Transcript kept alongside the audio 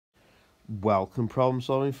Welcome, problem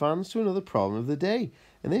solving fans, to another problem of the day.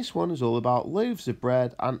 And this one is all about loaves of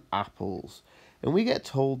bread and apples. And we get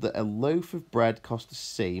told that a loaf of bread costs the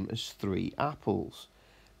same as 3 apples.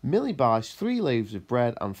 Millie buys 3 loaves of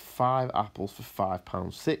bread and 5 apples for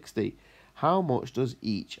 £5.60. How much does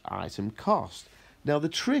each item cost? Now, the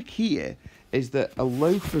trick here is that a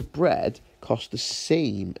loaf of bread costs the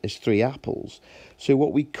same as 3 apples. So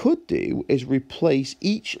what we could do is replace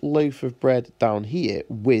each loaf of bread down here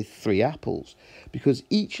with 3 apples, because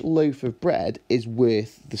each loaf of bread is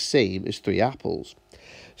worth the same as 3 apples.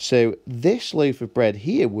 So this loaf of bread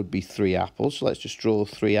here would be 3 apples, so let's just draw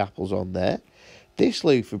 3 apples on there. This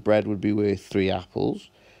loaf of bread would be worth 3 apples,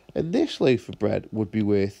 and this loaf of bread would be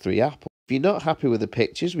worth 3 apples. If you're not happy with the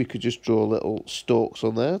pictures, we could just draw little stalks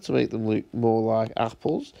on there to make them look more like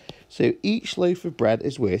apples. So each loaf of bread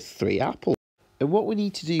is worth 3 apples. And what we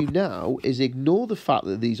need to do now is ignore the fact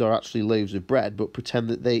that these are actually loaves of bread, but pretend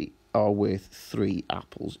that they are worth 3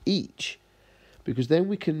 apples each. Because then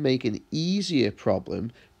we can make an easier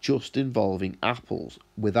problem just involving apples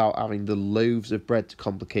without having the loaves of bread to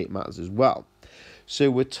complicate matters as well. So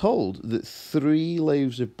we're told that 3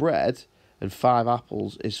 loaves of bread and 5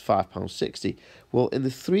 apples is £5.60. Well, in the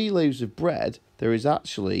 3 loaves of bread, there is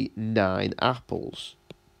actually 9 apples.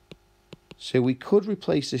 So we could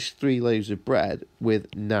replace this 3 loaves of bread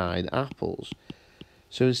with 9 apples.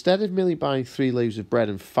 So instead of merely buying 3 loaves of bread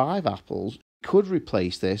and 5 apples, we could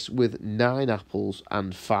replace this with 9 apples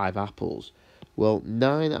and 5 apples. Well,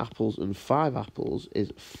 9 apples and 5 apples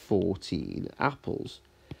is 14 apples.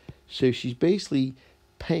 So she's basically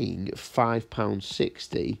paying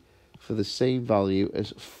 £5.60 for the same value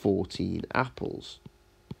as 14 apples.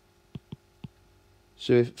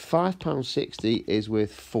 So if £5.60 is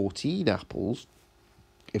worth 14 apples,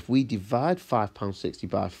 if we divide £5.60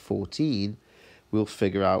 by 14, we'll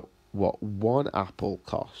figure out what 1 apple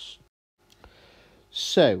costs.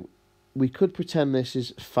 So we could pretend this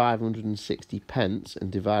is 560 pence and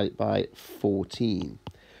divide it by 14.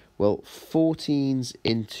 Well, 14s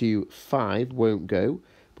into 5 won't go,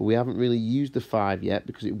 but we haven't really used the 5 yet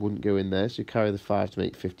because it wouldn't go in there, so carry the 5 to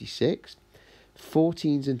make 56.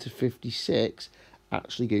 14s into 56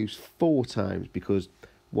 actually goes 4 times, because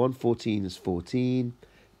 1 14 is 14,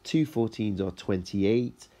 2 14s are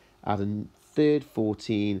 28, add a third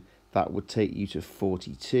 14, that would take you to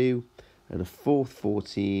 42, and a fourth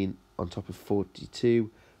 14 on top of 42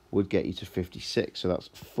 would get you to 56. So that's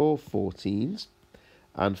 4 14s,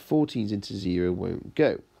 and 14s into 0 won't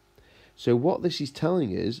go. So what this is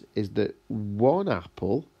telling us is that 1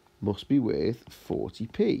 apple must be worth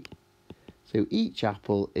 40p. So each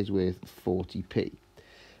apple is worth 40p.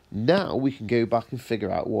 Now we can go back and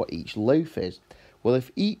figure out what each loaf is. Well,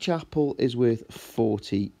 if each apple is worth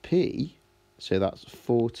 40p, so that's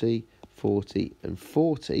 40, 40 and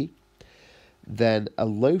 40, then a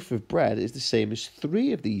loaf of bread is the same as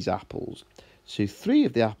 3 of these apples. So 3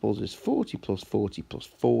 of the apples is 40 plus 40 plus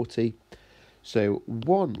 40. So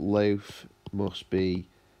 1 loaf must be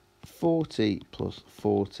 40 plus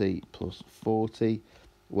 40 plus 40.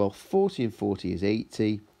 Well, 40 and 40 is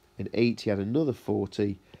 80, and 80 add another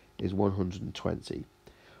 40 is 120.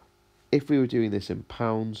 If we were doing this in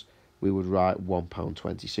pounds, we would write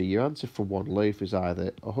 £1.20. So your answer for 1 loaf is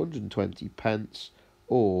either 120 pence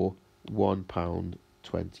or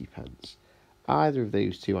 £1.20. Either of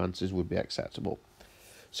those 2 answers would be acceptable.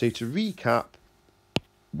 So to recap,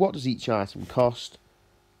 what does each item cost?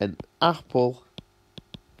 An apple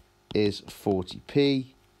is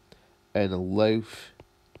 40p, and a loaf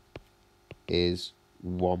is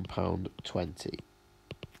 £1.20.